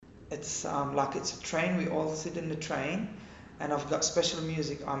It's like it's a train. We all sit in the train, and I've got special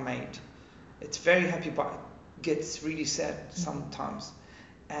music I made. It's very happy, but it gets really sad sometimes.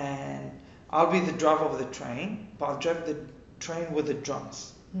 And I'll be the driver of the train, but I'll drive the train with the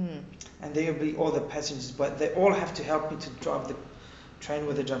drums. And there will be all the passengers, but they all have to help me to drive the train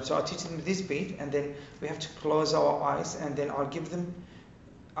with the drums. So I teach them this beat, and then we have to close our eyes, and then I'll give them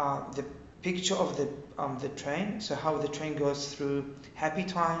the picture of the train. So how the train goes through happy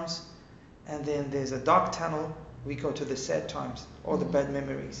times, and then there's a dark tunnel. We go to the sad times, all the bad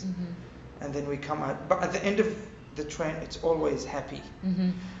memories, and then we come out. But at the end of the train, it's always happy.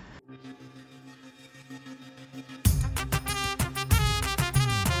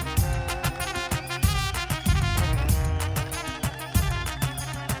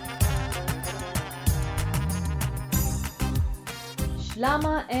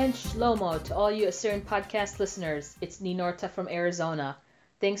 Shlama and Shlomo to all you Assyrian podcast listeners. It's Ninorta from Arizona.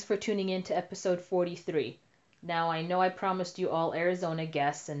 Thanks for tuning in to episode 43. Now, I know I promised you all Arizona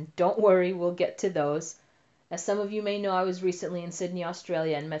guests, and don't worry, we'll get to those. As some of you may know, I was recently in Sydney,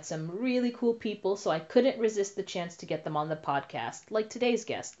 Australia, and met some really cool people, so I couldn't resist the chance to get them on the podcast, like today's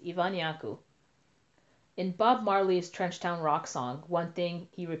guest, Ivan Yaku. In Bob Marley's Trenchtown Rock song, one thing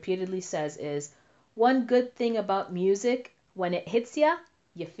he repeatedly says is, "One good thing about music, when it hits ya,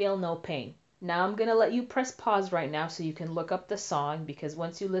 you feel no pain." Now I'm going to let you press pause right now so you can look up the song, because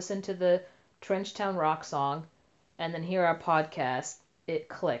once you listen to the Trenchtown Rock song and then hear our podcast, it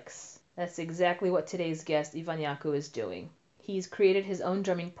clicks. That's exactly what today's guest, Ivan Yaku, is doing. He's created his own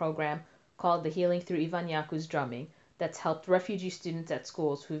drumming program called the Healing Through Ivan Yaku's Drumming that's helped refugee students at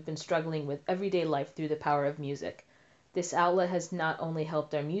schools who've been struggling with everyday life through the power of music. This outlet has not only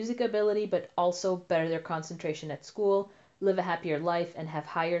helped their music ability, but also better their concentration at school, live a happier life, and have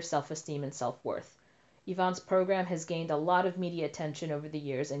higher self-esteem and self-worth. Ivan's program has gained a lot of media attention over the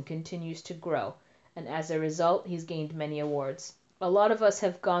years and continues to grow, and as a result, he's gained many awards. A lot of us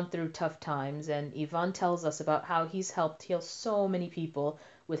have gone through tough times, and Ivan tells us about how he's helped heal so many people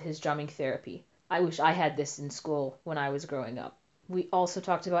with his drumming therapy. I wish I had this in school when I was growing up. We also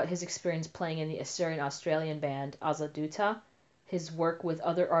talked about his experience playing in the Assyrian Australian band Azaduta, his work with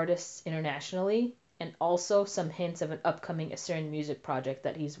other artists internationally, and also some hints of an upcoming Assyrian music project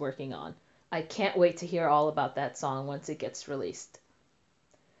that he's working on. I can't wait to hear all about that song once it gets released.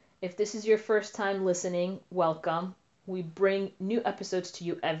 If this is your first time listening, welcome. We bring new episodes to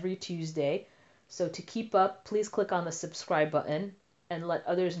you every Tuesday, so to keep up, please click on the subscribe button and let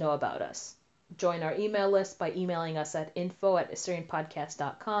others know about us. Join our email list by emailing us at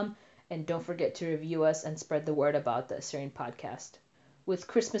info@assyrianpodcast.com, and don't forget to review us and spread the word about the Assyrian Podcast. With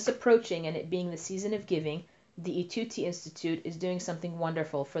Christmas approaching and it being the season of giving, the Ituti Institute is doing something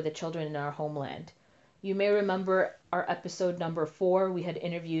wonderful for the children in our homeland. You may remember our episode number 4, we had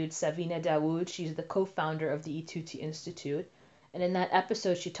interviewed Savina Dawood. She's the co-founder of the Ituti Institute. And in that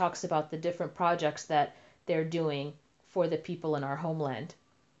episode, she talks about the different projects that they're doing for the people in our homeland.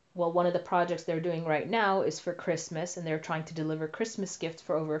 Well, one of the projects they're doing right now is for Christmas, and they're trying to deliver Christmas gifts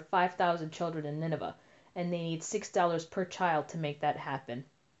for over 5,000 children in Nineveh. And they need $6 per child to make that happen.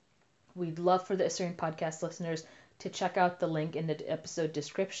 We'd love for the Assyrian Podcast listeners to check out the link in the episode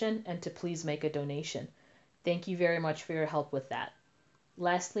description and to please make a donation. Thank you very much for your help with that.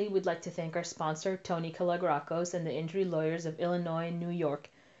 Lastly, we'd like to thank our sponsor, Tony Kalagrakos, and the injury lawyers of Illinois and New York.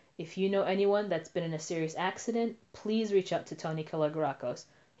 If you know anyone that's been in a serious accident, please reach out to Tony Kalagrakos.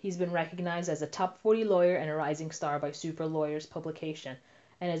 He's been recognized as a top 40 lawyer and a rising star by Super Lawyers publication,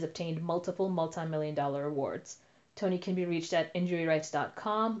 and has obtained multiple multi-million-dollar awards. Tony can be reached at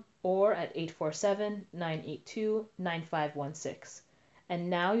injuryrights.com or at 847-982-9516.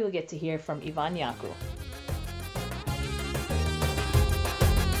 And now you'll get to hear from Ivan Yaku.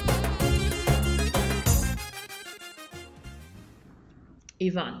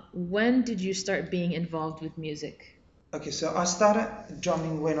 Ivan, when did you start being involved with music? Okay, so I started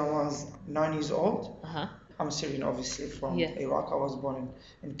drumming when I was 9 years old. Uh-huh. I'm Syrian, obviously, from Iraq. I was born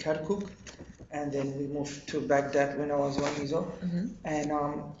in Kirkuk, and then we moved to Baghdad when I was 1 year old. And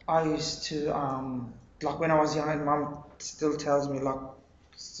I used to, like when I was young, and Mom still tells me, like,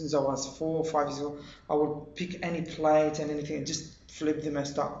 since I was 4 or 5 years old, I would pick any plate and anything and just flip them and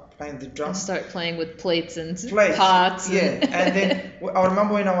start playing the drums. And start playing with plates and pots. Yeah, and then I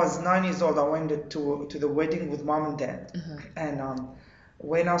remember when I was 9 years old, I went to the wedding with Mom and Dad. And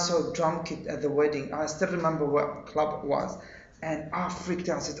when I saw a drum kit at the wedding, I still remember what club it was. And I freaked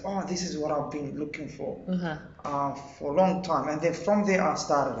out. I said, "Oh, this is what I've been looking for a long time." And then from there, I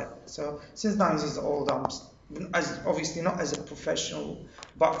started it. So since 9 years old, obviously not as a professional,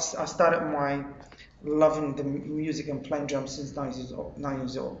 but I started my loving the music and playing drums since 9 years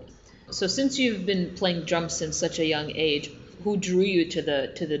old. So since you've been playing drums since such a young age, who drew you to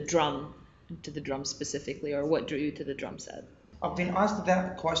the drum specifically, or what drew you to the drum set? I've been asked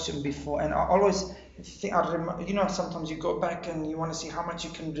that question before, and I always think sometimes you go back and you want to see how much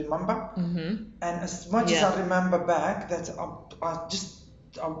you can remember. Mm-hmm. And as much as Yeah. I remember back, that I don't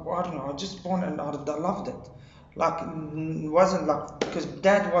know, I was just born and I loved it. Like, wasn't like, because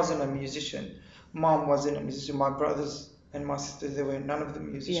dad wasn't a musician, mom wasn't a musician, my brothers and my sisters, they were none of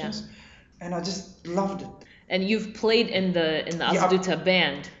them musicians. And I just loved it. And you've played in the Yeah, Azaduta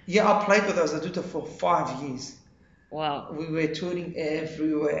band. Yeah, I played with Azaduta for 5 years. Wow. We were touring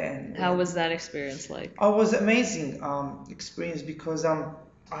everywhere. And How was that experience like? it was amazing experience because I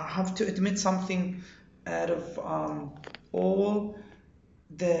have to admit something. Out of all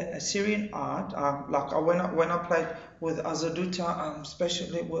the Assyrian art, like when I played with Azaduta,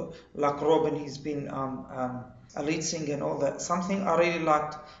 especially with like Robin, he's been a lead singer and all that. Something I really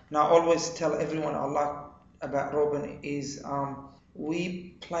liked, and I always tell everyone I like about Robin is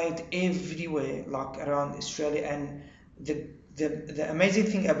we played everywhere, like around Australia, and the amazing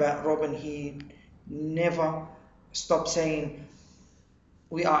thing about Robin, he never stopped saying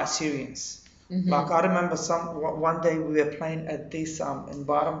we are Assyrians. Mm-hmm. Like I remember one day we were playing at this in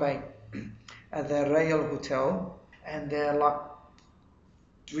Byron Bay at the Royal Hotel, and like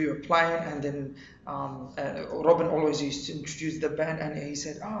we were playing, and then Robin always used to introduce the band, and he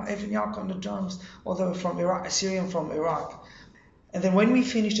said, Evan Yak on the drums, all the way from Iraq, Assyrian from Iraq. And then when we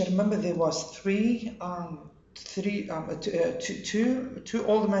finished, I remember there was two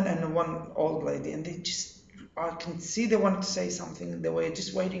old men and one old lady, and they just, I can see they wanted to say something. They were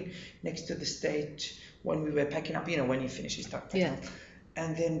just waiting next to the stage when we were packing up, when you finish, you start packing up.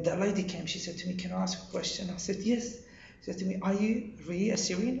 And then the lady came, she said to me, can I ask a question? I said, yes. She said to me, are you really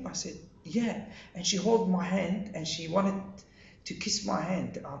Assyrian? I said, yeah. And she held my hand and she wanted to kiss my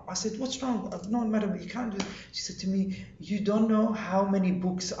hand. I said, what's wrong? No, madam, you can't do it. She said to me, you don't know how many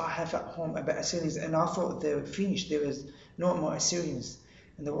books I have at home about Assyrians. And I thought they were finished. There was no more Assyrians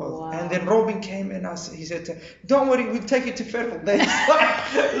in the world. Wow. And then Robin came and he said to her, don't worry, we'll take you to Fairfield. They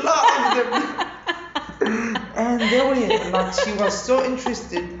started laughing. And they were like, she was so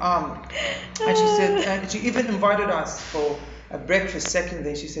interested. And she said, and she even invited us for a breakfast second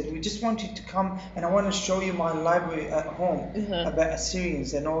day. She said, we just want you to come and I want to show you my library at home about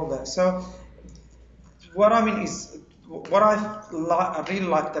Assyrians and all that. So what I mean is, what I really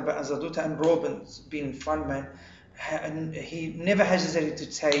liked about Azaduta and Robin being frontman, and he never hesitated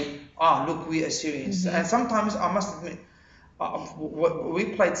to say, look, we Assyrians. And sometimes I must admit, we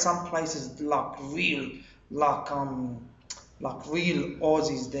played some places like real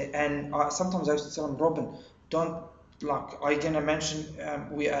Aussies there, and sometimes I used to tell them, Robin, don't, like, are you gonna mention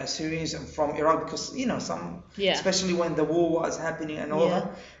we are Assyrians and from Iraq, because especially when the war was happening and all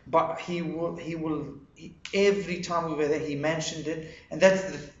that. But he will every time we were there he mentioned it, and that's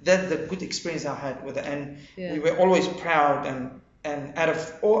the good experience I had with it, and we were always proud. And out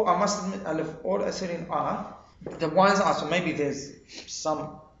of all, I must admit, out of all Assyrian art, the ones so maybe there's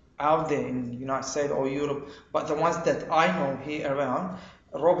some out there in the United States or Europe, but the ones that I know here around,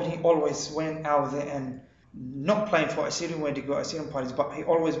 Robin, he always went out there and not playing for Assyrian when to go Assyrian parties, but he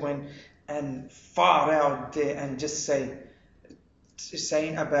always went and far out there and just saying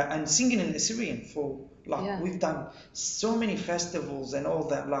about and singing in Assyrian for we've done so many festivals and all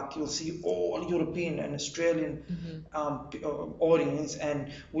that, like you'll see all European and Australian audience,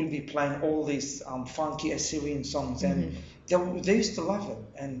 and we'll be playing all these funky Assyrian songs, and they used to love it.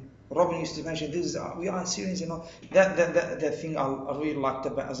 And Robin used to mention we are Assyrians and all that thing I really liked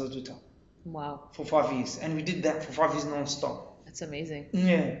about Azaduta. Wow. For 5 years, and we did that for 5 years non-stop. That's amazing.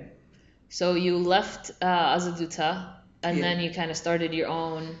 Yeah. So you left Azaduta, and then you kind of started your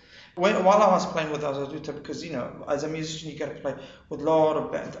own. While I was playing with Azaduta, because as a musician you got to play with a lot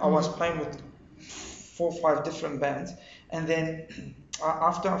of bands. I was playing with 4 or 5 different bands, and then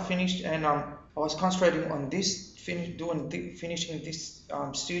after I finished, and I was concentrating on this, finishing this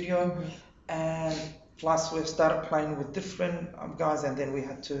studio, and plus we started playing with different guys, and then we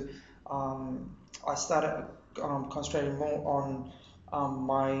had to. I started concentrating more on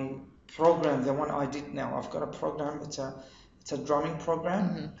my program, the one I did now. I've got a program. It's a drumming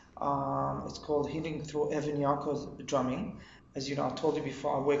program. It's called Healing Through Evan Yako's Drumming. As you know, I told you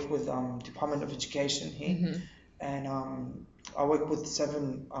before, I work with Department of Education here, and I work with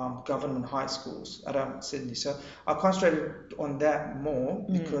 7 government high schools around Sydney. So I concentrated on that more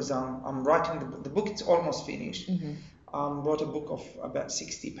because I'm writing the book. It's almost finished. Wrote a book of about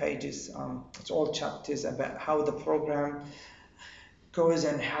 60 pages. It's all chapters about how the program goes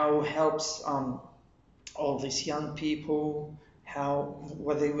and how it helps all these young people,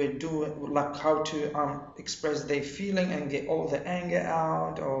 what they were doing, like how to express their feeling and get all the anger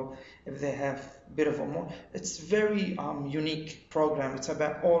out, or if they have a bit of emotion. It's very unique program. It's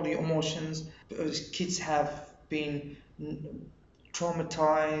about all the emotions. Because kids have been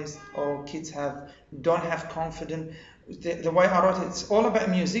traumatized, or kids don't have confidence. The way I wrote it, it's all about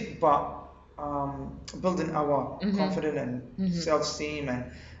music, but building our confidence and self-esteem,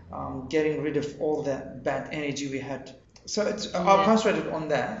 and getting rid of all that bad energy we had. So I concentrated on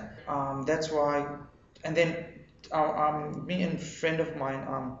that. That's why. And then me and a friend of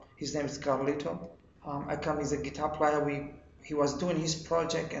mine, his name is Carlito. Akam is a guitar player. He was doing his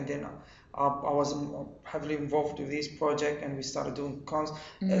project, and then I was heavily involved with this project, and we started doing cons.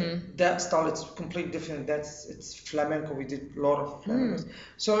 That style is completely different. It's flamenco. We did a lot of flamenco.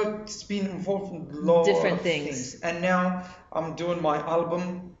 So it's been involved in a lot Different of things. And now I'm doing my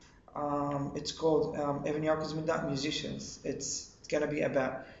album. It's called Evaniakos Midnight Musicians. It's gonna be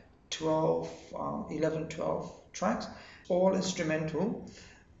about 11, 12 tracks, all instrumental.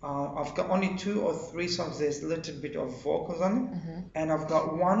 I've got only 2 or 3 songs. There's a little bit of vocals on it, and I've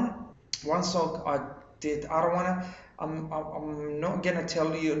got one song I did. I don't wanna. I'm not gonna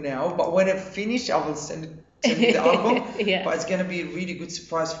tell you now, but when I finish, I will send you the album. Yeah. But it's gonna be a really good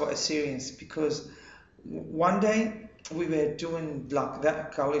surprise for Assyrians, because one day we were doing like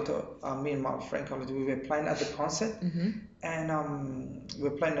that. Carlito, me and my friend Carlito, we were playing at the concert, and we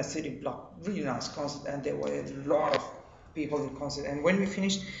were playing a city block, really nice concert, and there were a lot of people in concert. And when we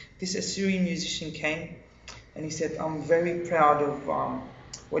finished, this Assyrian musician came, and he said, "I'm very proud of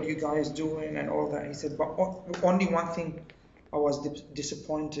what you guys doing and all that." He said, "But only one thing, I was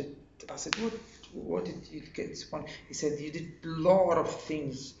disappointed." I said, "What did you get disappointed?" He said, "You did a lot of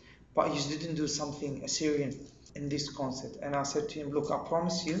things, but you didn't do something Assyrian in this concert." And I said to him, "Look, I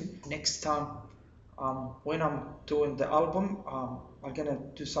promise you, next time when I'm doing the album, I'm gonna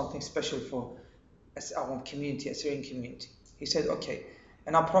do something special for our community, Assyrian community." He said, "Okay,"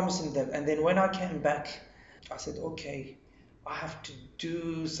 and I promised him that. And then when I came back, I said, "Okay, I have to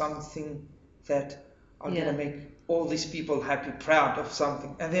do something that I'm gonna make all these people happy, proud of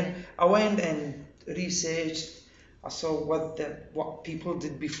something." And then I went and researched. I saw what people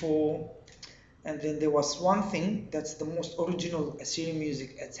did before, and then there was one thing that's the most original Assyrian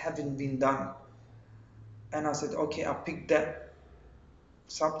music that's haven't been done. And I said, "Okay," I picked that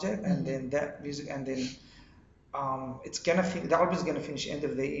subject, and then that music, and then the album is gonna finish end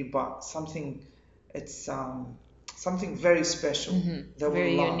of the year, but it's something very special.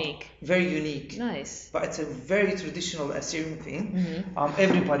 Very unique. Very unique. Nice. But it's a very traditional Assyrian thing.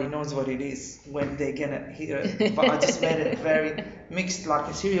 Everybody knows what it is when they're gonna hear it. But I just made it very mixed, like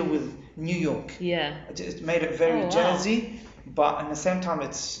Assyria with New York. Yeah. I just made it very jazzy, but at the same time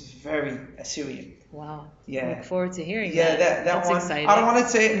it's very Assyrian. Wow. Yeah. Look forward to hearing Yeah, that. that That's one. exciting. I don't want to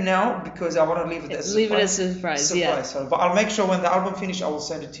say it now because I want to leave it as Leave it as a surprise. Yeah. Sorry. But I'll make sure when the album finishes, I will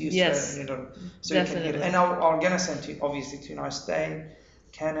send it to you. Yes, so you can hear definitely. it. And I'm gonna send it obviously to United States,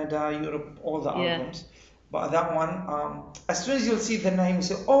 Canada, Europe, all the albums. But that one, as soon as you'll see the name, you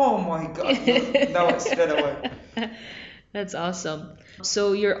say, "Oh my God!" You'll know it straight away. That's awesome.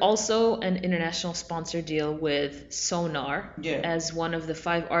 So you're also an international sponsor deal with Sonar as one of the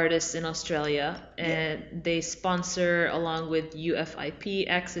 5 artists in Australia, and they sponsor along with UFIP,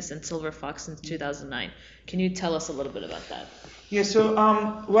 Axis, and Silver Fox since 2009. Can you tell us a little bit about that? Yeah. So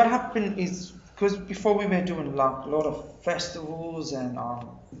what happened is, because before we were doing like a lot of festivals and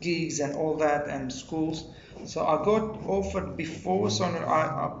gigs and all that, and schools. So I got offered before. So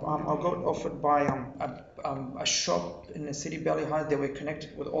I got offered by a shop in the city, Bali High. They were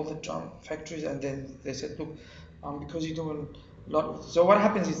connected with all the drum factories, and then they said, "Look, because you're doing a lot." So what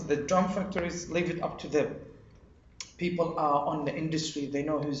happens is the drum factories leave it up to the people on the industry. They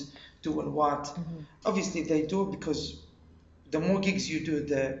know who's doing what. Obviously, they do it because the more gigs you do,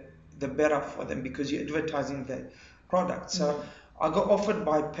 the better for them, because you're advertising the product. So I got offered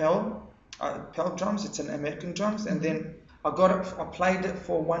by Pell drums. It's an American drums, and then I played it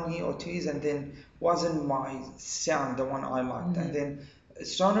for 1 year or 2 years, and then wasn't my sound, the one I liked. And then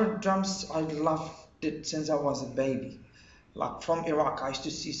Sonar drums, I loved it since I was a baby. Like from Iraq, I used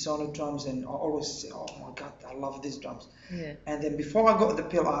to see Sonar drums, and I always say, "Oh my God, I love these drums." Yeah. And then before I got the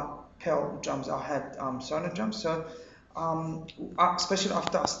Pell drums, I had Sonar drums. So especially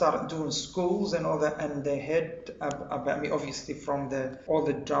after I started doing schools and all that, and they heard about me obviously from all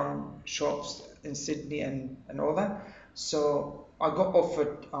the drum shops in Sydney and all that. So I got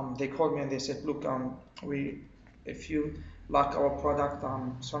offered. They called me and they said, "Look, if you like our product,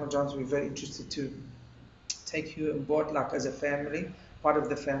 Sonar drums, we're very interested to take you on board, like as a family, part of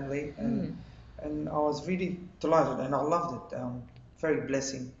the family, and and I was really delighted, and I loved it. Very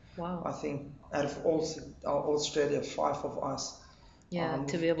blessing. Wow. I think out of all Australia, 5 of us. Yeah, to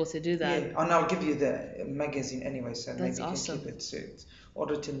We've be able to do Yeah, that. and I'll give you the magazine anyway, so That's maybe you can awesome. keep it. So it's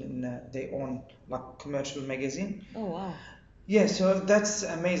audited in their own like commercial magazine. Oh, wow. Yeah, so that's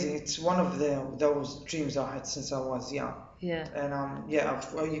amazing. It's one of those dreams I had since I was young. Yeah. And yeah,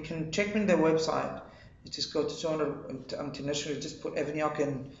 well, you can check in their website. You just go to Toronto International, just put Evaniok,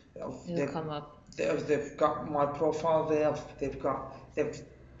 and It'll they've, come up. they've got my profile there. They've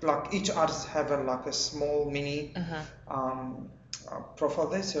like each artist have like a small mini Uh-huh. profile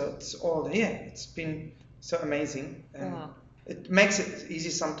there. So it's all it's been so amazing, and Wow. it makes it easy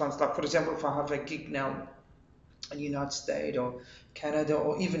sometimes. Like for example, if I have a gig now in the United States or Canada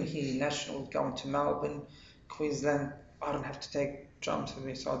or even here national, going to Melbourne, Queensland, I don't have to take drums with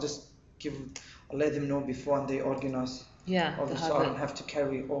me, so I'll let them know before and they organize Yeah, all to this, have so I it. don't have to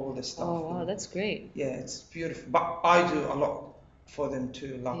carry all the stuff. Oh, wow, that's great. Yeah, it's beautiful. But I do a lot for them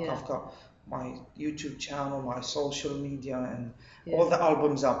too. Like Yeah. I've got my YouTube channel, my social media, and Yeah. all the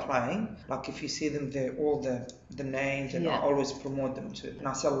albums are playing. Like if you see them there, all the names, and I Yeah. always promote them too. And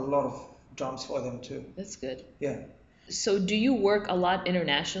I sell a lot of drums for them too. That's good. Yeah. So do you work a lot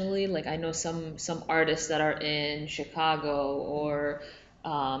internationally? Like I know some artists that are in Chicago or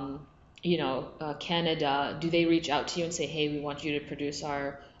Canada. Do they reach out to you and say, "Hey, we want you to produce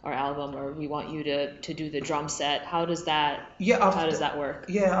our album, or we want you to do the drum set"? How does that work?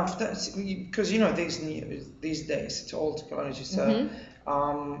 Yeah, after because these days it's all technology. So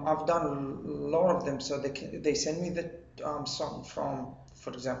I've done a lot of them. So they send me the song from,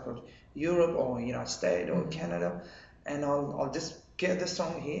 for example, Europe or United States or Canada, and I'll just get the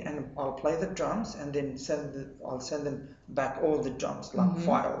song here and I'll play the drums and then I'll send them back all the drums like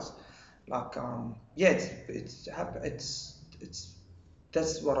files, like it's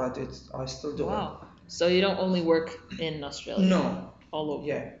that's what I do. I still do it. Wow. So you don't only work in Australia? No. All over.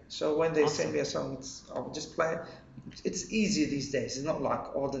 Yeah. So when they Awesome. send me a song, I'll just play it. It's easy these days. It's not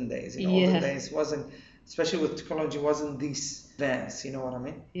like olden days. In Yeah. olden days wasn't, especially with technology, wasn't this advanced. You know what I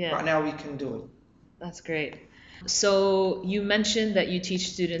mean? Yeah. Right now we can do it. That's great. So you mentioned that you teach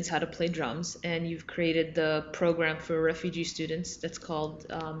students how to play drums, and you've created the program for refugee students that's called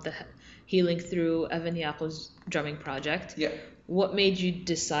the Healing Through Evaniako's Drumming Project. Yeah. What made you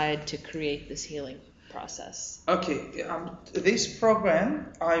decide to create this healing process? Okay. This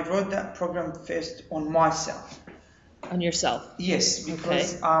program, I wrote that program first on myself. On yourself? Yes,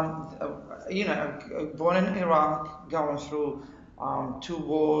 because born in Iraq, going through 2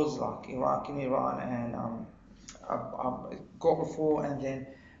 wars like Iraq and Iran, and Gulf War, and then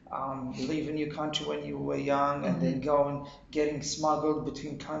leaving your country when you were young, and then getting smuggled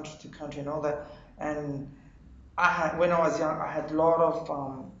between country to country and all that. And when I was young, I had a lot of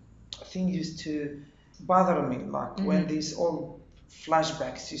things used to bother me, like when these old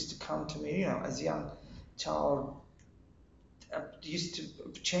flashbacks used to come to me, as a young child. Used to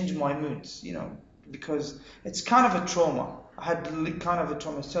change my moods, because it's kind of a trauma. I had kind of a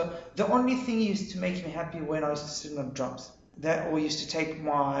trauma. So the only thing used to make me happy when I used to sit on drums. That all used to take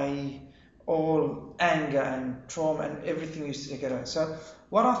my all anger and trauma and everything used to take it away. So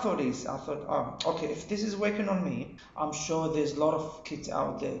what I thought, okay, if this is working on me, I'm sure there's a lot of kids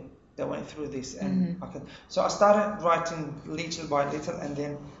out there that went through this, and So I started writing little by little, and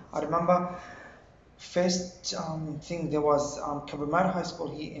then I remember. First thing, there was Cabramatta High School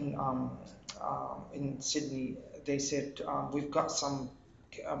here in Sydney. They said we've got some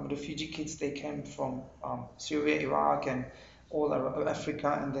refugee kids. They came from Syria, Iraq, and all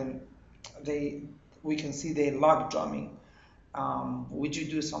Africa, and then we can see they like drumming. Would you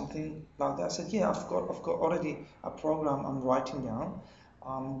do something like that? I said, yeah, I've got already a program I'm writing down.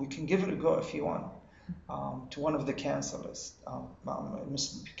 We can give it a go if you want. To one of the counselors,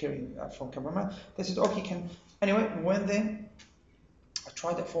 Ms. Pickering from Cabramatta. They said, okay, anyway, went there. I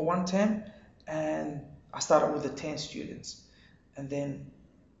tried it for 1 term, and I started with the 10 students, and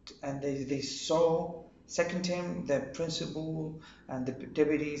they saw second term the principal and the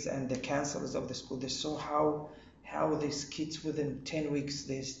deputies and the counselors of the school. They saw how these kids within 10 weeks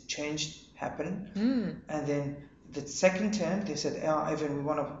this change happened, and then the second term they said, Evan, we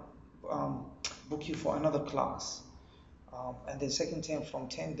want to book you for another class. And then second term from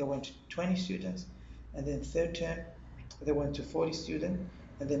 10 they went to 20 students, and then third term they went to 40 students,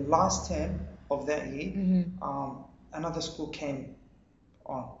 and then last term of that year another school came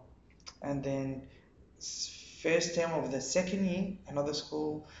on, and then first term of the second year another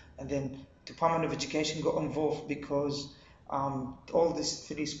school, and then Department of Education got involved because all these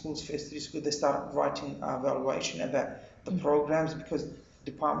first 3 schools, they started writing evaluation about the programs, because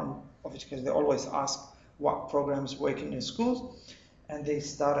department of Education. They always ask what programs working in schools, and they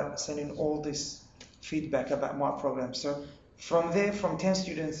started sending all this feedback about my program. So from there, from 10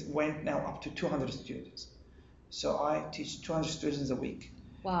 students, went now up to 200 students. So I teach 200 students a week.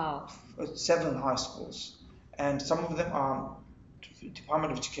 Wow. 7 high schools, and some of them are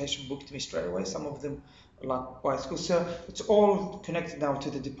Department of Education booked me straight away. Some of them like by school. So it's all connected now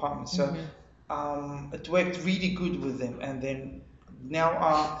to the department. So it worked really good with them. And then now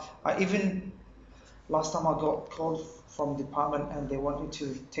I even last time I got called from department and they wanted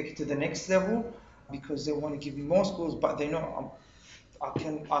to take it to the next level because they want to give me more schools, but they know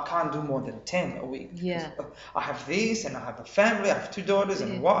I can't do more than 10 a week. Yeah. I have this and I have a family. I have 2 daughters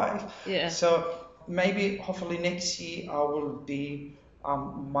and a wife. Yeah. So maybe hopefully next year I will be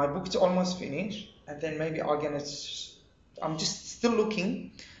my book is almost finished, and then maybe I'm just still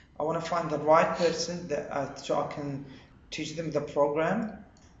looking. I want to find the right person that so I can teach them the program,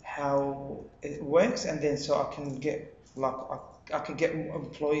 how it works, and then so I can get like I can get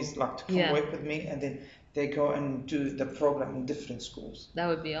employees like to come work with me, and then they go and do the program in different schools. That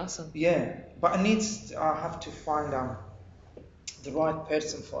would be awesome. Yeah, but I have to find the right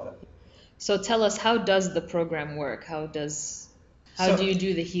person for it. So tell us, how does the program work? How do you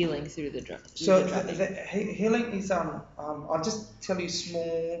do the healing through the drum? So the healing is I'll just tell you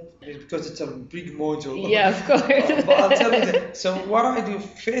small because it's a big module. Yeah, of course. But I'll tell you that. So what I do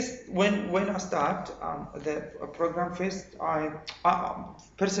first when I start the program first, I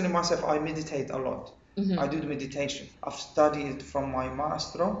personally myself I meditate a lot. I do the meditation. I've studied from my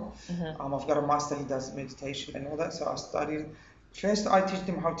maestro. I've got a master, he does meditation and all that. So I studied. First, I teach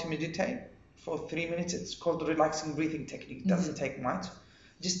them how to meditate for 3 minutes. It's called the relaxing breathing technique. It doesn't take much.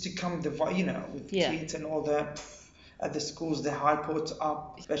 Just to calm the, with kids and all that. At the schools, the high pots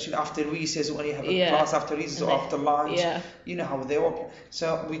up, especially after recess, when you have a class after recess or after lunch. You know how they open.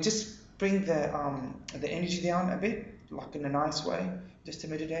 So we just bring the energy down a bit, like in a nice way, just to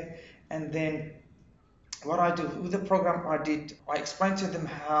meditate. And then what I do with the program I explained to them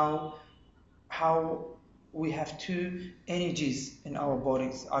how we have 2 energies in our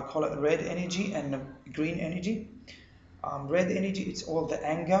bodies. I call it red energy and green energy. Red energy, it's all the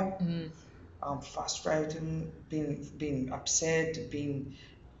anger, frustrating, being upset, being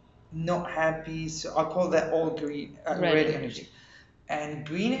not happy. So I call that all green, red energy. And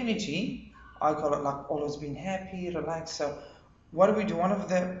green energy, I call it like always being happy, relaxed. So what do we do? One of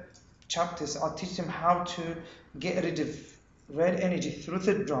the chapters, I'll teach them how to get rid of red energy through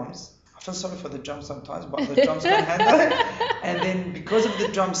the drums. I feel sorry for the drums sometimes, but the drums can handle it. And then because of the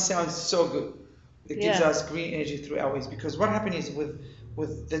drums sound so good, it gives us green energy through our ways. Because what happens is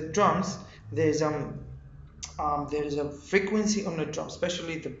with the drums, there's a frequency on the drum,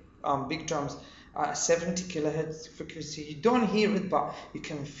 especially the big drums, 70 kilohertz frequency. You don't hear it, but you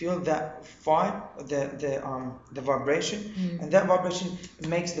can feel that vibe, the vibration, and that vibration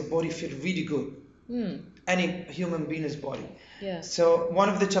makes the body feel really good. Any human being's body. So one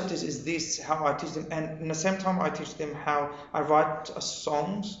of the chapters is this, how I teach them, and in the same time I teach them how I write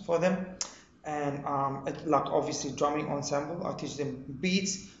songs for them, and like obviously drumming ensemble. I teach them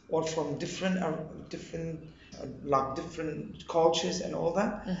beats, all from different cultures and all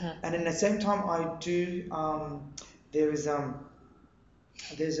that. And in the same time I do there's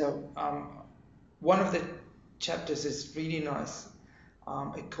one of the chapters is really nice.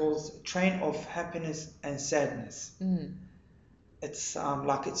 It calls Train of Happiness and Sadness. It's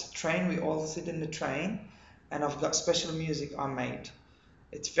like it's a train. We all sit in the train, and I've got special music I made.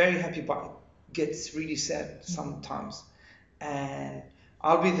 It's very happy, but it gets really sad sometimes. And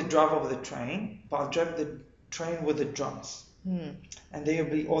I'll be the driver of the train, but I'll drive the train with the drums. And there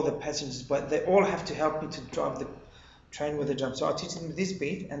will be all the passengers, but they all have to help me to drive the train with the drums. So I teach them this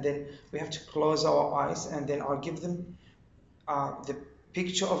beat, and then we have to close our eyes, and then I'll give them the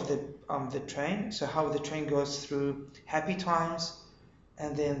picture of the train, so how the train goes through happy times,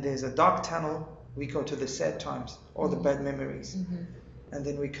 and then there's a dark tunnel, we go to the sad times, all the bad memories, and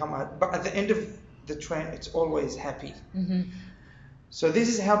then we come out, but at the end of the train it's always happy. So this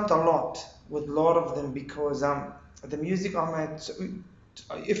has helped a lot with a lot of them, because the music I made, so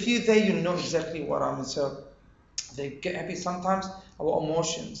if you're there you know exactly what I mean. So they get happy. Sometimes our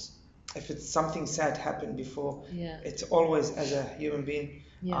emotions, if it's something sad happened before, it's always, as a human being,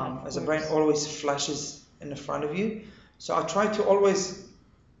 as a brain, always flashes in the front of you. So I try to always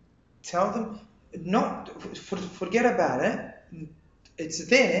tell them, not forget about it. It's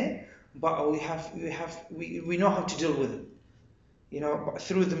there, but we know how to deal with it, but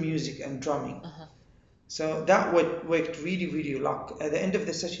through the music and drumming. So that worked really, really. Like at the end of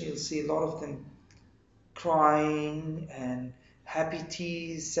the session, you'll see a lot of them crying and happy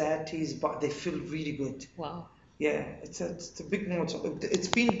teas, sad teas, but they feel really good. Wow. Yeah, it's a big moment. It's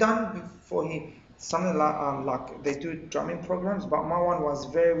been done before he something like they do drumming programs, but my one was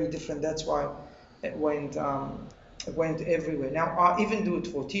very different. That's why it went everywhere. Now I even do it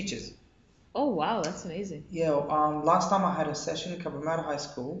for teachers. Oh, wow, that's amazing. Yeah, last time I had a session in Cabramatta High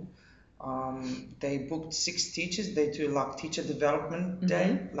School, they booked 6 teachers. They do like teacher development day,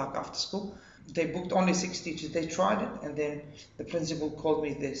 like after school. They booked only 6 teachers. They tried it, and then the principal called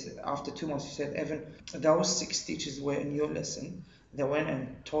me this after 2 months. He said, "Evan, those 6 teachers were in your lesson. They went and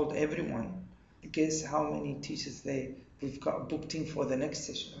told everyone. Guess how many teachers we've got booked in for the next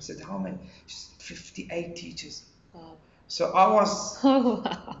session?" I said, "How many?" She said, 58 teachers. Wow. So I was Oh,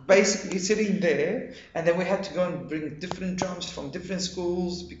 wow. basically sitting there, and then we had to go and bring different drums from different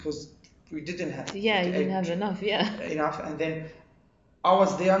schools because we didn't have Yeah, you didn't have enough, yeah. enough. And then I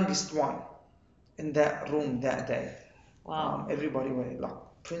was the youngest one in that room that day. Wow. Everybody were like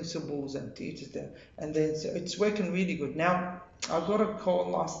principals and teachers there, and then so it's working really good. Now I got a call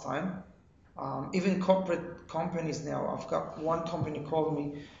last time. Even corporate companies now. I've got one company called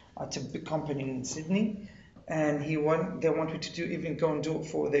me. It's a big company in Sydney, and they want me to do even go and do it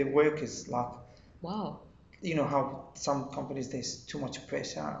for their workers. Like Wow. you know how some companies there's too much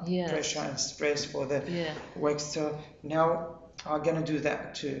pressure, Yes. pressure and stress for the Yeah. work. So now I'm gonna do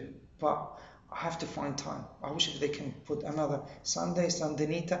that too, but I have to find time. I wish if they can put another Sunday,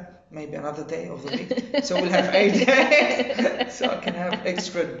 Sundanita, maybe another day of the week, so we'll have 8 days, so I can have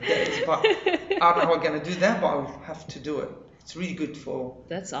extra days. But I don't know how I'm gonna do that, but I'll have to do it. It's really good for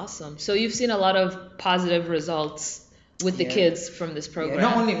That's awesome. So you've seen a lot of positive results with the yeah. kids from this Yeah, program.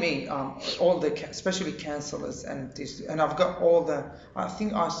 not only me, all the especially counselors and this, and I've got all the. I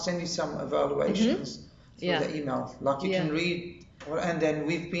think I'll send you some evaluations through Yeah. the email. Like you Yeah. can read, and then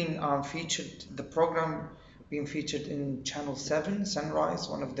we've been featured. The program being featured in Channel 7 Sunrise,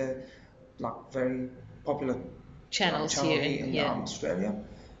 one of the like very popular Channels channel here. in Yeah. Australia.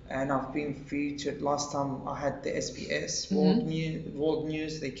 And I've been featured. Last time I had the SBS Mhm. World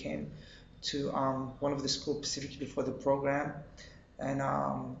News. They came to one of the schools specifically for the program, and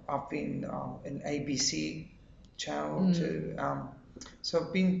I've been in ABC channel too. So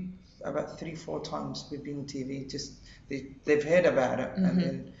I've been about 3 4 times. We've been on TV. Just they've heard about it, and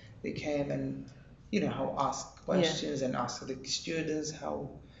then they came and how ask questions and ask the students how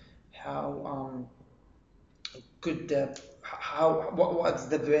good what's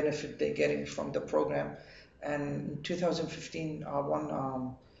the benefit they're getting from the program. And in 2015 I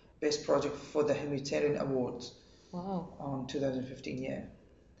won best project for the humanitarian awards Wow. on 2015. Yeah.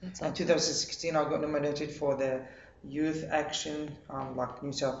 That's And awesome. 2016 I got nominated for the youth action, like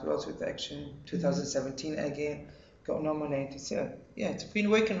New South Wales Youth Action. 2017 again got nominated. So yeah, it's been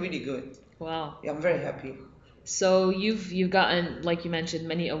working really good. Wow. Yeah, I'm very happy. So you've gotten, like you mentioned,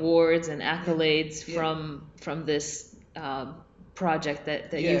 many awards and accolades Yeah. from this project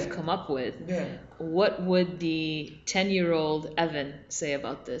that Yeah. you've come up with. Yeah. What would the 10-year-old Evan say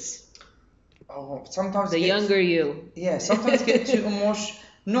about this? Oh, sometimes The younger you. Yeah, sometimes get too emotional,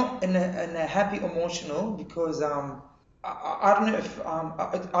 not in a happy emotional, because I don't know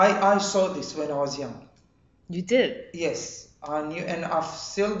if I saw this when I was young. You did. Yes, I knew, and I've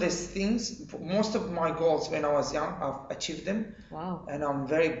still these things. Most of my goals when I was young, I've achieved them, Wow. and I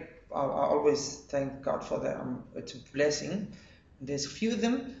always thank God for that. It's a blessing. There's a few of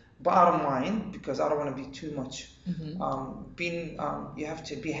them, but I don't mind because I don't want to be too much. You have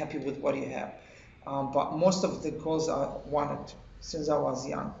to be happy with what you have. But most of the goals I wanted since I was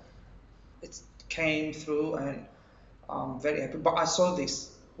young, it came through, and I'm very happy. But I saw this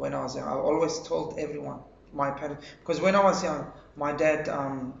when I was young. I always told everyone, my parents, because when I was young, my dad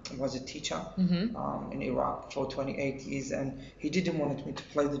was a teacher in Iraq for 28 years, and he didn't want me to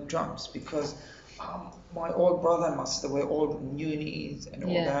play the drums because my old brother and my sister were all in unis and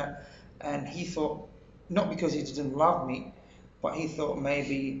all that, and he thought, not because he didn't love me, but he thought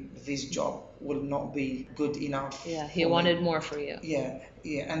maybe this job will not be good enough. Yeah, he for me. wanted more for you. Yeah,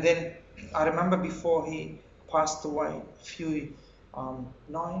 and then I remember before he passed away, a few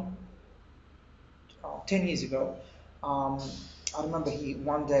 10 years ago, I remember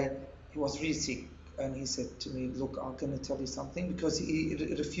one day he was really sick, and he said to me, "Look, I'm gonna tell you something," because he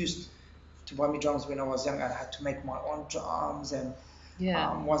refused to buy me drums when I was young. I had to make my own drums, and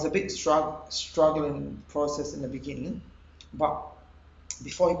was a bit struggling process in the beginning. But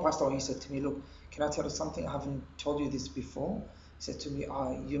before he passed away, he said to me, "Look, can I tell you something? I haven't told you this before." He said to me,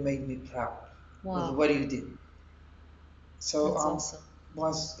 "You made me proud with what you did." So That's awesome.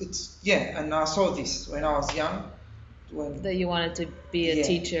 and I saw this when I was young. when That you wanted to be a yeah,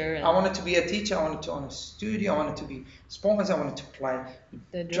 teacher I and wanted to be a teacher. I wanted to own a studio. I wanted to be sports. I wanted to play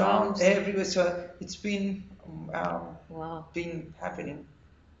the drum drums. everywhere. So it's Wow, been happening.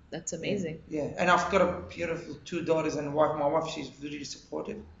 that's Yeah, amazing. yeah. And I've got a beautiful two daughters and a wife. My wife, she's really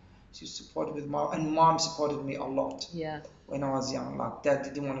supportive. She's supportive with mom, and mom supported me a lot Yeah. when I was young. Like dad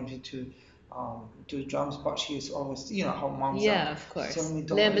didn't want me to do drums, but she was always, you know how moms are. Yeah, of She's course. telling me, لا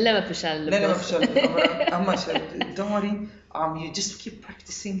don't worry. لا ما فيش على لا لا ما البوخ. فيش أما said, don't worry, you just keep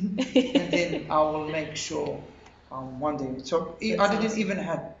practicing and then I will make sure one day. So I That's didn't awesome. even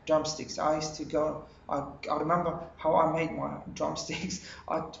have drumsticks. I used to go, I remember how I made my drumsticks.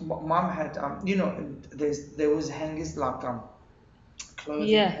 Mom had, you know, there was hangers like clothing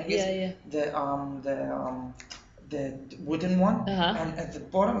Yeah, hangers, yeah. the wooden one, Uh-huh. and at the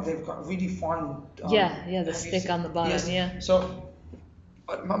bottom they've got really fine. Yeah, the have you stick seen- on the bottom, Yes. yeah. So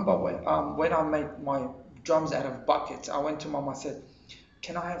I remember when I made my drums out of buckets, I went to mom. I said,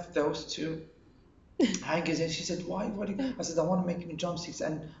 "Can I have those two hangers?" And she said, "Why? What?" I said, "I want to make me drumsticks."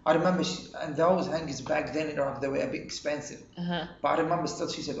 And I remember, and those hangers back then, they were a bit expensive. Uh-huh. But I remember still,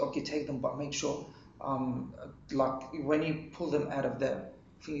 she said, "Okay, take them, but make sure, like when you pull them out of the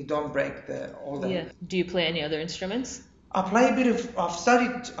thing, you don't break all the." Yeah. Do you play any other instruments? I play a bit of. I've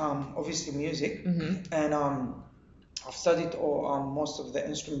studied obviously music, Mm-hmm. and I've studied most of the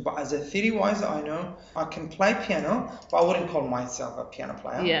instruments. But as a theory wise, I know I can play piano, but I wouldn't call myself a piano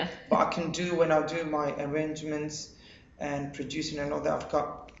player. Yeah. But I can do when I do my arrangements and producing and all that. I've got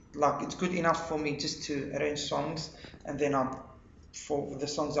like it's good enough for me just to arrange songs, and then for the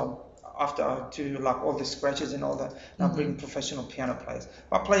songs after I do like all the scratches and all that, and I bring professional piano players.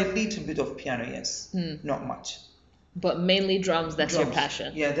 I play a little bit of piano, yes, not much. But mainly drums, that's your Drums.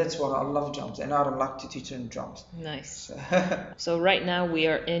 passion. Yeah, that's what I love drums, and I don't like to teach in drums. Nice. So, So right now we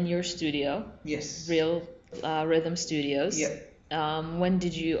are in your studio, yes. Real Rhythm Studios. Yeah. When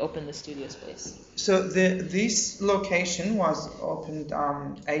did you open the studio space? So this location was opened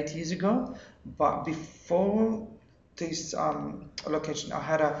 8 years ago, but before this location, I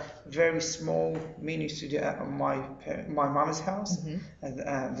had a very small mini studio at my mama's house, at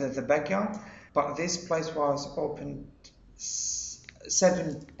the backyard. But this place was opened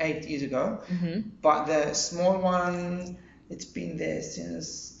 7, 8 years ago. But the small one, it's been there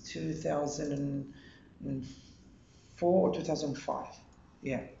since 2004 or 2005.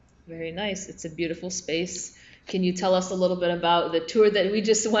 Yeah. Very nice. It's a beautiful space. Can you tell us a little bit about the tour that we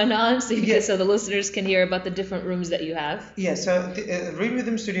just went on, so the listeners can hear about the different rooms that you have? Yeah. So the Real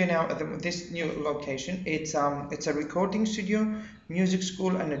Rhythm Studio now at this new location, it's a recording studio, music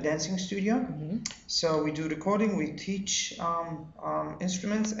school, and a dancing studio. So we do recording, we teach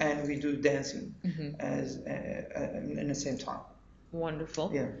instruments, and we do dancing as in the same time.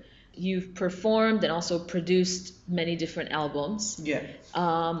 Wonderful. Yeah. You've performed and also produced many different albums. Yeah.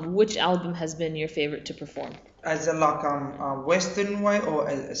 Which album has been your favorite to perform? As a like a Western way or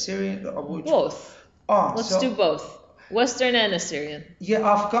a Syrian? Or which? Both. Oh, Let's do both. Western and Assyrian. Yeah,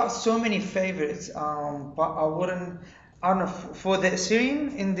 I've got so many favorites, but I don't know, for the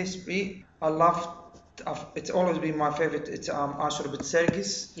Assyrian in this beat, it's always been my favorite. It's Ashur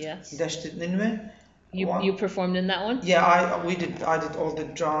Bitsergis. Yes. Dashtit Ninwe. You performed in that one? Yeah, I did all the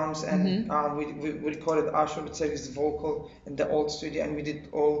drums, and we recorded Ashur Bitsergis' vocal in the old studio, and we did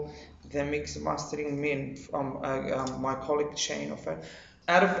all the mix mastering, me and my colleague Shane of it.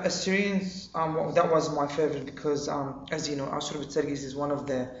 Out of Assyrians, that was my favorite because, as you know, Ashur Bitsergis is one of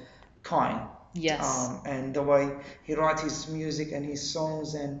the kind. Yes. And the way he writes his music and his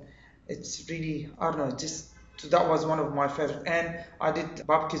songs, and it's really, I don't know, so that was one of my favorite. And I did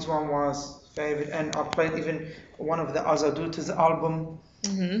Babki's one was favorite, and I played even one of the Azaduta's album,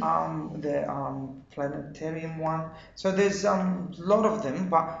 the Planetarium one. So there's a lot of them,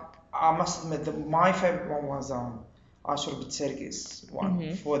 but I must admit that my favorite one was Ashur Bitsergis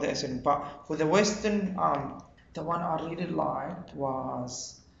one for the Assyrian. But for the Western, the one I really liked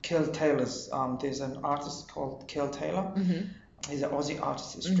was Kel Taylor's. There's an artist called Kel Taylor. He's an Aussie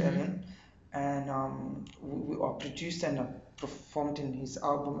artist, Australian, and we produced and performed in his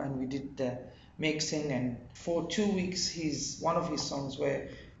album, and we did the mixing. And for 2 weeks, one of his songs were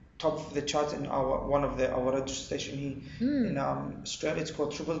top of the charts in our radio station in Australia. It's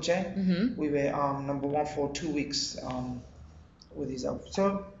called Triple J. We were number one for 2 weeks with his album.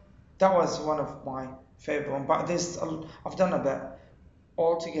 So that was one of my favorite ones. But I've done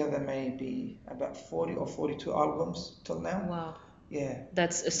altogether maybe about 40 or 42 albums till now. Wow. Yeah.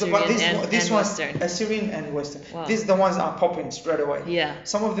 That's But Assyrian and this one, Western. Assyrian and Western. Wow. These are the ones that are popping straight away. Yeah.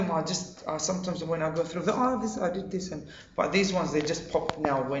 Some of them are just sometimes when I go through, this I did this, but these ones they just pop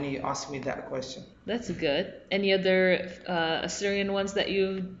now when you ask me that question. That's good. Any other Assyrian ones that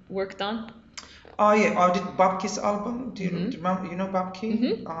you worked on? Oh yeah, I did Babki's album. Do you Mhm. remember? You know Babki?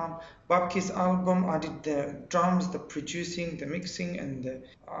 Mhm. Babki's album. I did the drums, the producing, the mixing, and the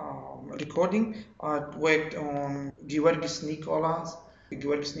recording. I worked on Georgis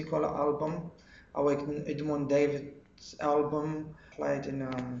Nikola album. I worked on Edmond David's album. Played in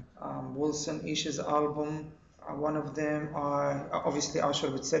Wilson Ish's album. One of them, obviously Ashur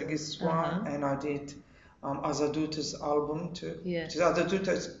Bitsergis one, and I did Azaduta's album too. Yes.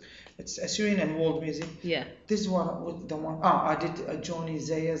 Azaduta, it's Assyrian and world music. Yeah. This is one with the one. I did Johnny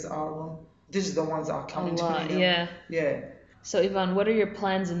Zaya's album. This is the ones that are coming to me now. Yeah. Yeah. So Ivan, what are your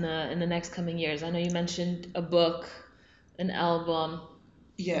plans in the next coming years? I know you mentioned a book, an album.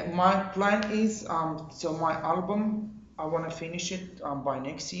 Yeah, my plan is so my album I want to finish it by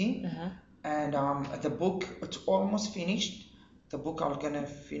next year, and the book it's almost finished. The book I'm gonna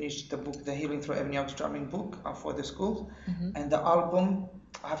finish the book, the Healing Through Ebony Drumming book for the school, and the album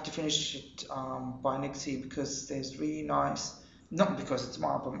I have to finish it by next year because there's really nice. Not because it's my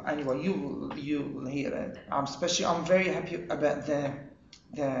album. Anyway, you will hear it. Especially I'm very happy about the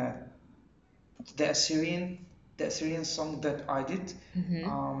the Assyrian song that I did.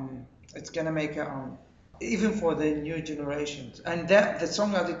 It's gonna make even for the new generations. And that the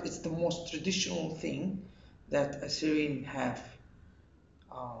song I did, it's the most traditional thing that Assyrian have.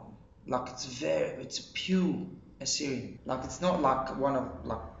 Like it's pure Assyrian. Like it's not like one of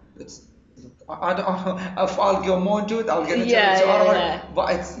like it's. I don't. If I'll go more into it, I'll get into it. So I don't want.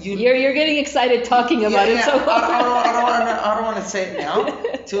 But it's you. You're getting excited talking about it. So I don't want to say it now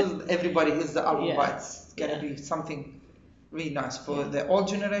till everybody hears the album. But it's gonna be something really nice for the old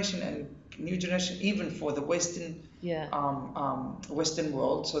generation and new generation, even for the Western Western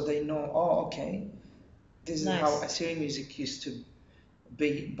world, so they know. Oh, okay, this is how Assyrian music used to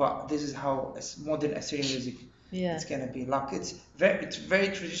be, but this is how modern Assyrian music it's gonna be. Like it's very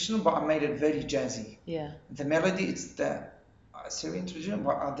traditional, but I made it very jazzy. Yeah. The melody, it's the Assyrian tradition,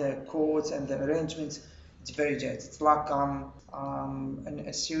 but the chords and the arrangements, it's very jazz. It's like an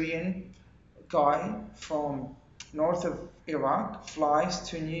Assyrian guy from north of Iraq flies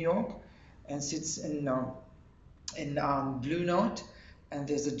to New York and sits in Blue Note, and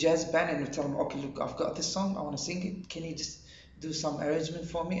there's a jazz band, and you tell him, okay, look, I've got this song, I want to sing it. Can you just do some arrangement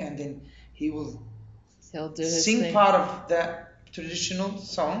for me? And then he'll do sing part of that traditional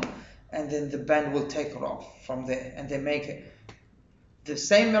song, and then the band will take it off from there, and they make it the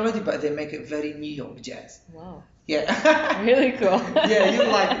same melody, but they make it very New York jazz. Wow. Yeah. Really cool. Yeah, you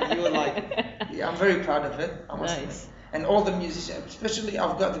will like it. Yeah, I'm very proud of it. I must Nice. admit. And all the musicians, especially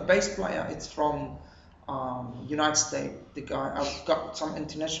I've got the bass player. It's from United States. The guy. I've got some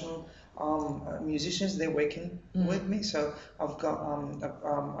international musicians. They're working with me. So I've got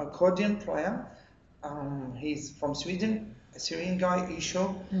accordion player. He's from Sweden. A Syrian guy,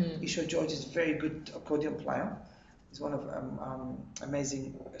 Isho. Isho George is a very good accordion player. He's one of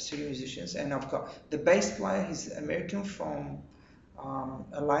amazing Syrian musicians. And I've got the bass player. He's American from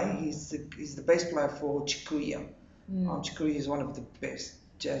LA. He's the bass player for Chikuya. Chikuya is one of the best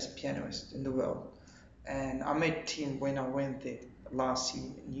jazz pianists in the world. And I met him when I went there last year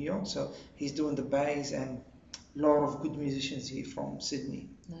in New York. So he's doing the bass, and a lot of good musicians here from Sydney.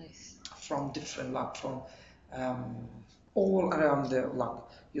 Nice. From different, like from all around the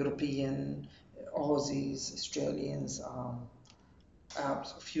European, Aussies, Australians, a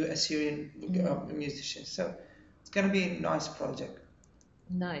few Assyrian musicians. So it's gonna be a nice project.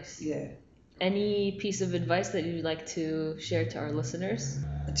 Nice. Yeah. Any piece of advice that you'd like to share to our listeners?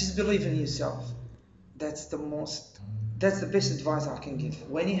 Just believe in yourself. That's the best advice I can give.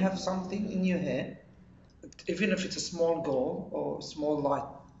 When you have something in your head, even if it's a small goal or small light,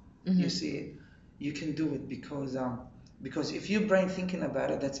 you see it, you can do it because if your brain thinking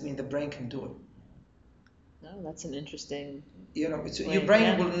about it, that means the brain can do it. No, that's an interesting. Your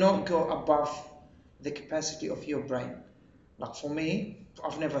brain will not go above the capacity of your brain. Like for me,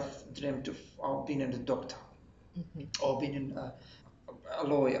 I've never dreamt of being a doctor or being a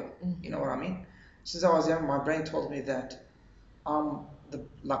lawyer. You know what I mean? Since I was young, my brain told me that for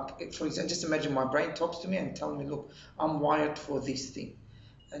example, just imagine my brain talks to me and tells me, look, I'm wired for this thing.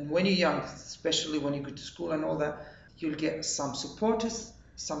 And when you're young, especially when you go to school and all that, you'll get some supporters,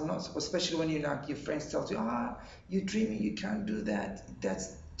 some not, especially when your friends tell you, you're dreaming, you can't do that.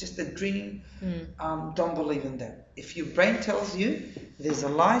 That's just a dream. Don't believe in that. If your brain tells you there's a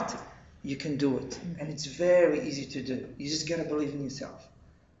light, you can do it. And it's very easy to do. You just gotta believe in yourself.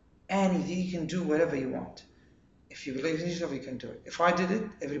 And you can do whatever you want. If you believe in yourself, you can do it. If I did it,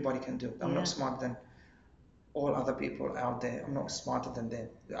 everybody can do it. I'm not smarter than all other people out there. I'm not smarter than them.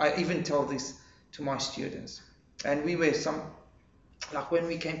 I even tell this to my students. And we were like when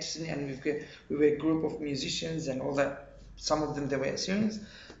we came to Sydney, and we were a group of musicians and all that. Some of them, they were Syrians.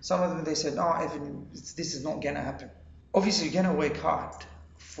 Some of them, they said, "No, Evan, this is not gonna happen." Obviously, you're gonna work hard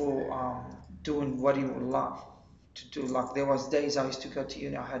for doing what you would love to do. Like there was days I used to go to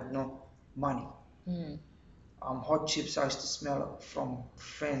uni, I had no money. Hot chips I used to smell from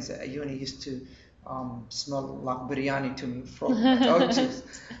friends at uni used to smell like biryani to me from hot chips.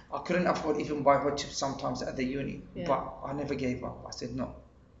 I couldn't afford even buy hot chips sometimes at the uni, but I never gave up. I said no,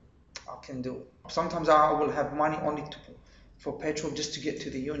 I can do it. Sometimes I will have money only for petrol just to get to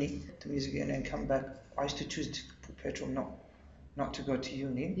the uni, to music uni, and come back. I used to choose to put petrol, not to go to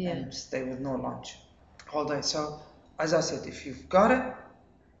uni and stay with no lunch all day. So as I said, if you've got it,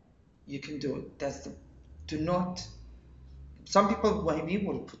 you can do it. Do not. Some people maybe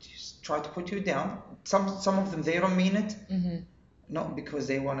will try to put you down. Some of them, they don't mean it. Not because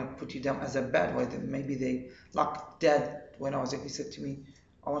they want to put you down as a bad way. Maybe they, like Dad, when I was young, he said to me,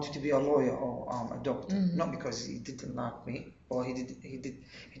 "I wanted to be a lawyer or a doctor." Not because he didn't like me, or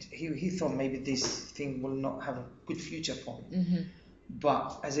he thought maybe this thing will not have a good future for me.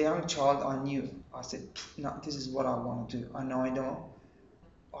 But as a young child, I knew. I said, "No, this is what I want to do. I know.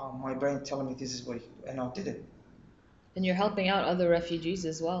 My brain telling me this is what," and I did it. And you're helping out other refugees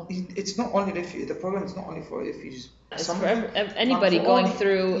as well. It's not only refugees. The program is not only for refugees. It's for anybody going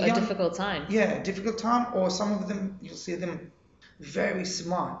through a difficult time. Yeah, difficult time, or some of them, you'll see them very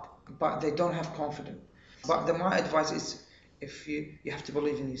smart, but they don't have confidence. But my advice is, if you have to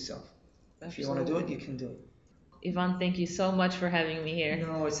believe in yourself. Absolutely. If you want to do it, you can do it. Yvonne, thank you so much for having me here.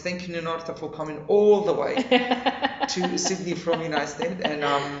 No, it's thank you, Ninorta, for coming all the way to Sydney from United States, and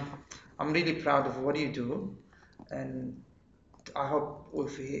I'm really proud of what you do, and I hope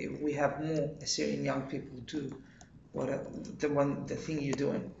if we have more Assyrian young people do the thing you're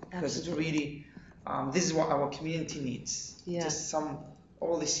doing, because it's really this is what our community needs. Just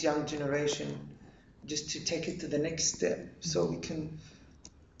all this young generation, just to take it to the next step, so we can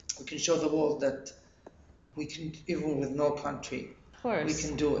show the world that we can, even with no country, of course, we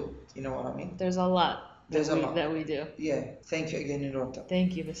can do it. You know what I mean? There's a lot that we do. Yeah. Thank you again, Ninorta.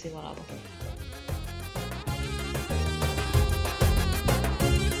 Thank you, Basim Arabo.